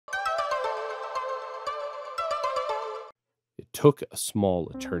It took a small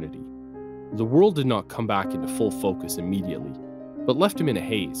eternity. The world did not come back into full focus immediately, but left him in a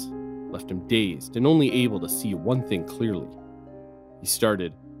haze, left him dazed and only able to see one thing clearly. He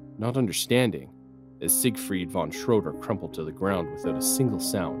started, not understanding, as Siegfried von Schroeder crumpled to the ground without a single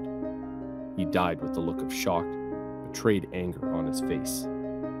sound. He died with the look of shocked, betrayed anger on his face.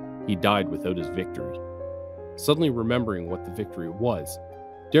 He died without his victory. Suddenly remembering what the victory was,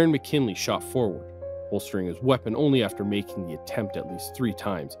 Darren McKinley shot forward, holstering his weapon only after making the attempt at least 3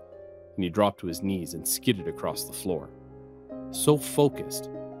 times, and he dropped to his knees and skidded across the floor. So focused,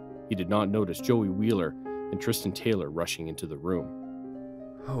 he did not notice Joey Wheeler and Tristan Taylor rushing into the room.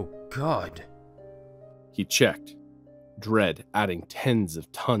 Oh, God. He checked, dread adding tens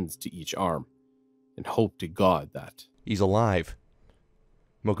of tons to each arm, and hoped to God that... He's alive.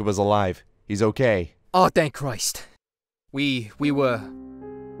 Mokuba's alive. He's okay. Oh, thank Christ. We were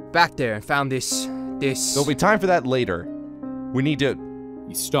back there and found this... There'll be time for that later. We need to...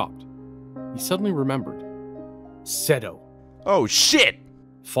 He stopped. He suddenly remembered. Seto. Oh, shit!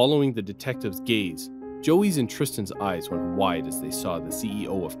 Following the detective's gaze, Joey's and Tristan's eyes went wide as they saw the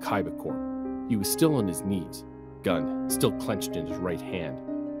CEO of Kaiba Corp. He was still on his knees, gun still clenched in his right hand,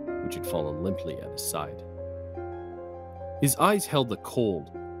 which had fallen limply at his side. His eyes held the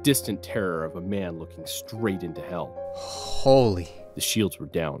cold, distant terror of a man looking straight into hell. Holy. The shields were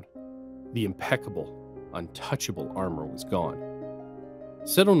down. The impeccable, untouchable armor was gone.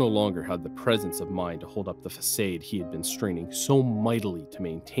 Seto no longer had the presence of mind to hold up the facade he had been straining so mightily to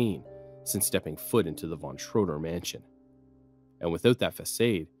maintain since stepping foot into the von Schroeder mansion. And without that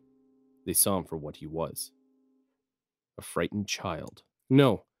facade, they saw him for what he was. A frightened child.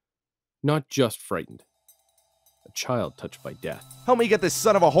 No, not just frightened. A child touched by death. Help me get this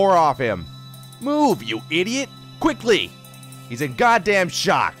son of a whore off him! Move, you idiot! Quickly! He's in goddamn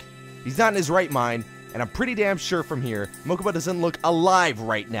shock! He's not in his right mind, and I'm pretty damn sure from here, Mokuba doesn't look alive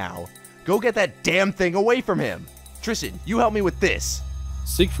right now. Go get that damn thing away from him! Tristan, you help me with this!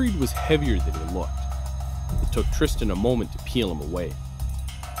 Siegfried was heavier than he looked. It took Tristan a moment to peel him away.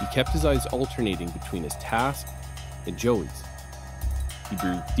 He kept his eyes alternating between his task and Joey's. He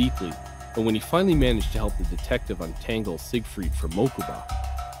breathed deeply, and when he finally managed to help the detective untangle Siegfried from Mokuba,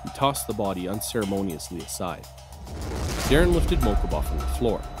 he tossed the body unceremoniously aside. Darren lifted Mokuba from the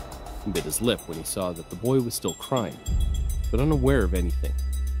floor and bit his lip when he saw that the boy was still crying, but unaware of anything.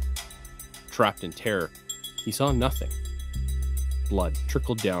 Trapped in terror, he saw nothing. Blood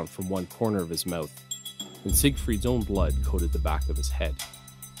trickled down from one corner of his mouth, and Siegfried's own blood coated the back of his head.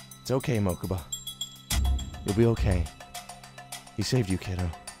 It's okay, Mokuba. You'll be okay. He saved you, kiddo.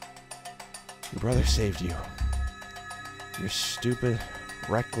 Your brother saved you. Your stupid,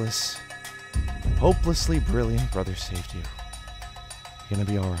 reckless, hopelessly brilliant brother saved you. You're gonna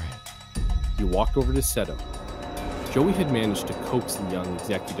be alright. He walked over to Seto. Joey had managed to coax the young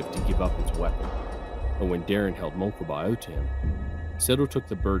executive to give up his weapon, and when Darren held Mokuba out to him, Seto took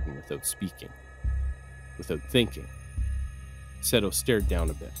the burden without speaking. Without thinking, Seto stared down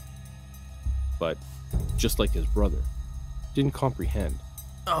a bit, but, just like his brother, didn't comprehend.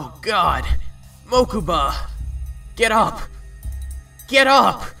 Oh, God! Mokuba! Get up! Get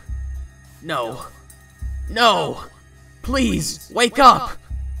up! No. No! Please, wake up!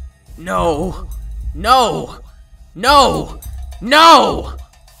 No! No! No! No!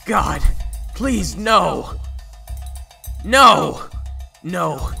 God, please, no! No!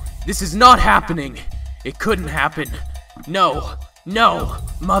 No! This is not happening! It couldn't happen! No! No!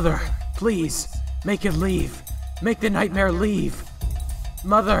 Mother, please, make it leave! Make the nightmare leave!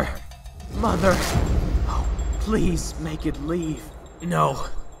 Mother! Mother! Oh, please, make it leave! No!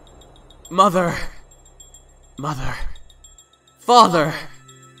 Mother! Mother! Father!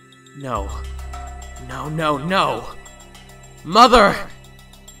 No. No, no, no! Mother!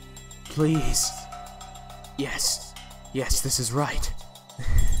 Please. Yes. Yes, this is right.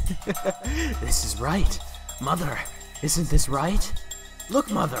 This is right. Mother, isn't this right?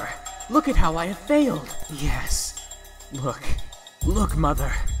 Look, Mother. Look at how I have failed. Yes. Look. Look,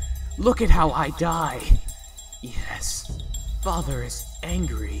 Mother. Look at how I die. Yes. Father is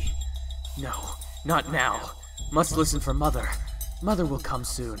angry. No, not now. Must listen for Mother. Mother will come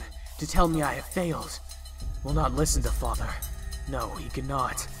soon to tell me I have failed. Will not listen to Father. No, he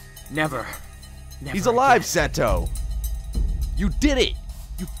cannot. Never. Never. He's alive, again. Seto! You did it!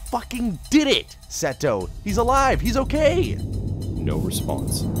 You fucking did it, Seto! He's alive! He's okay! No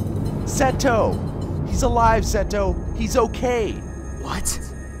response. Seto! He's alive, Seto! He's okay! What?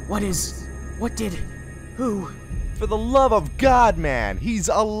 What did... Who? For the love of God, man! He's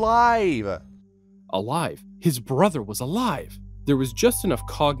alive! Alive? His brother was alive! There was just enough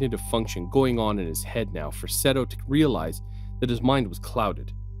cognitive function going on in his head now for Seto to realize that his mind was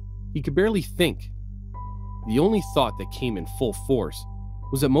clouded. He could barely think. The only thought that came in full force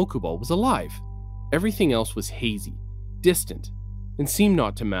was that Mokuba was alive. Everything else was hazy, distant, and seemed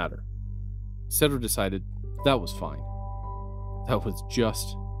not to matter. Seto decided that was fine. That was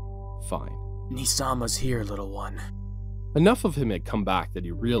just fine. Nisama's here, little one. Enough of him had come back that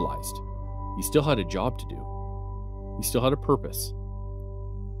he realized he still had a job to do. He still had a purpose.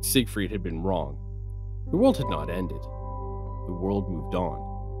 Siegfried had been wrong. The world had not ended. The world moved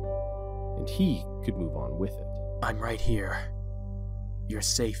on. And he could move on with it. I'm right here. You're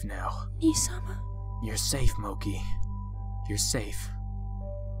safe now. Nisama? You're safe, Moki. You're safe.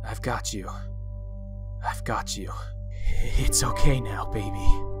 I've got you. I've got you. It's okay now, baby.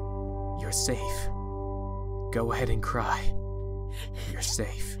 You're safe. Go ahead and cry. You're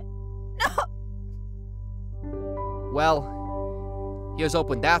safe. No! Well, here's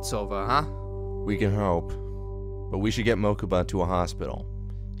hoping that's over, huh? We can hope. But we should get Mokuba to a hospital.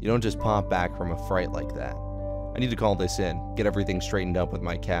 You don't just pop back from a fright like that. I need to call this in, get everything straightened up with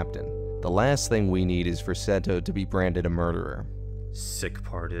my captain. The last thing we need is for Seto to be branded a murderer. Sick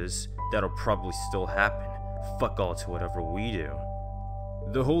part is, that'll probably still happen. Fuck all to whatever we do.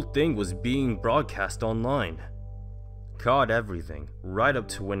 The whole thing was being broadcast online. Caught everything, right up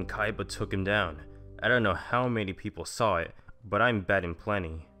to when Kaiba took him down. I don't know how many people saw it, but I'm betting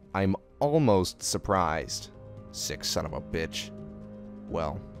plenty. I'm almost surprised. Sick son of a bitch.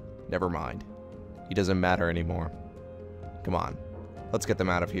 Well, never mind. He doesn't matter anymore. Come on, let's get them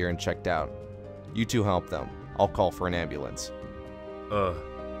out of here and checked out. You two help them. I'll call for an ambulance.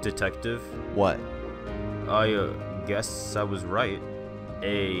 Detective? What? I guess I was right.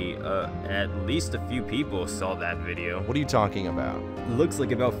 At least a few people saw that video. What are you talking about? Looks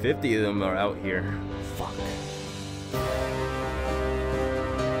like about 50 of them are out here. Fuck.